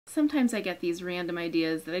Sometimes I get these random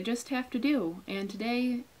ideas that I just have to do, and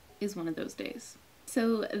today is one of those days.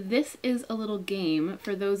 So this is a little game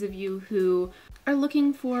for those of you who are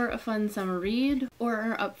looking for a fun summer read, or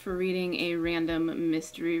are up for reading a random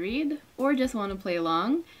mystery read, or just want to play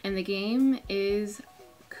along, and the game is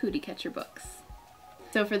Cootie Catcher books.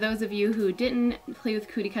 So for those of you who didn't play with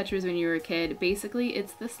Cootie Catchers when you were a kid, basically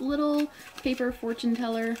it's this little paper fortune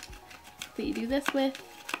teller that you do this with.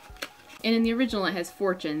 And in the original it has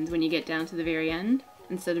fortunes when you get down to the very end.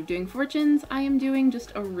 Instead of doing fortunes, I am doing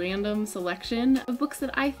just a random selection of books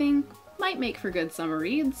that I think might make for good summer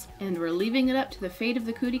reads. And we're leaving it up to the fate of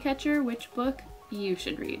the Cootie Catcher which book you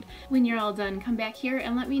should read. When you're all done, come back here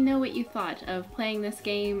and let me know what you thought of playing this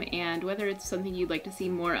game and whether it's something you'd like to see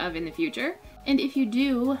more of in the future. And if you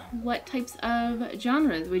do, what types of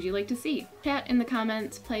genres would you like to see? Chat in the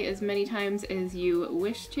comments, play as many times as you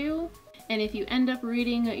wish to, and if you end up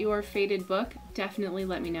reading your fated book, definitely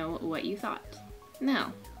let me know what you thought.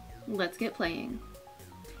 Now, let's get playing.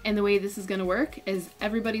 And the way this is going to work is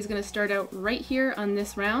everybody's going to start out right here on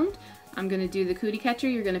this round. I'm going to do the Cootie Catcher,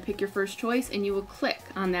 you're going to pick your first choice, and you will click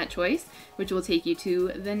on that choice, which will take you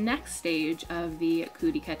to the next stage of the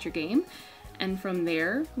Cootie Catcher game. And from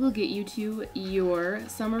there, we'll get you to your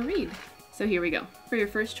summer read. So here we go. For your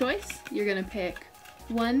first choice, you're going to pick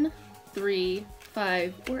 1, 3,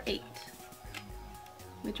 5, or 8.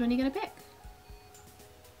 Which one are you going to pick?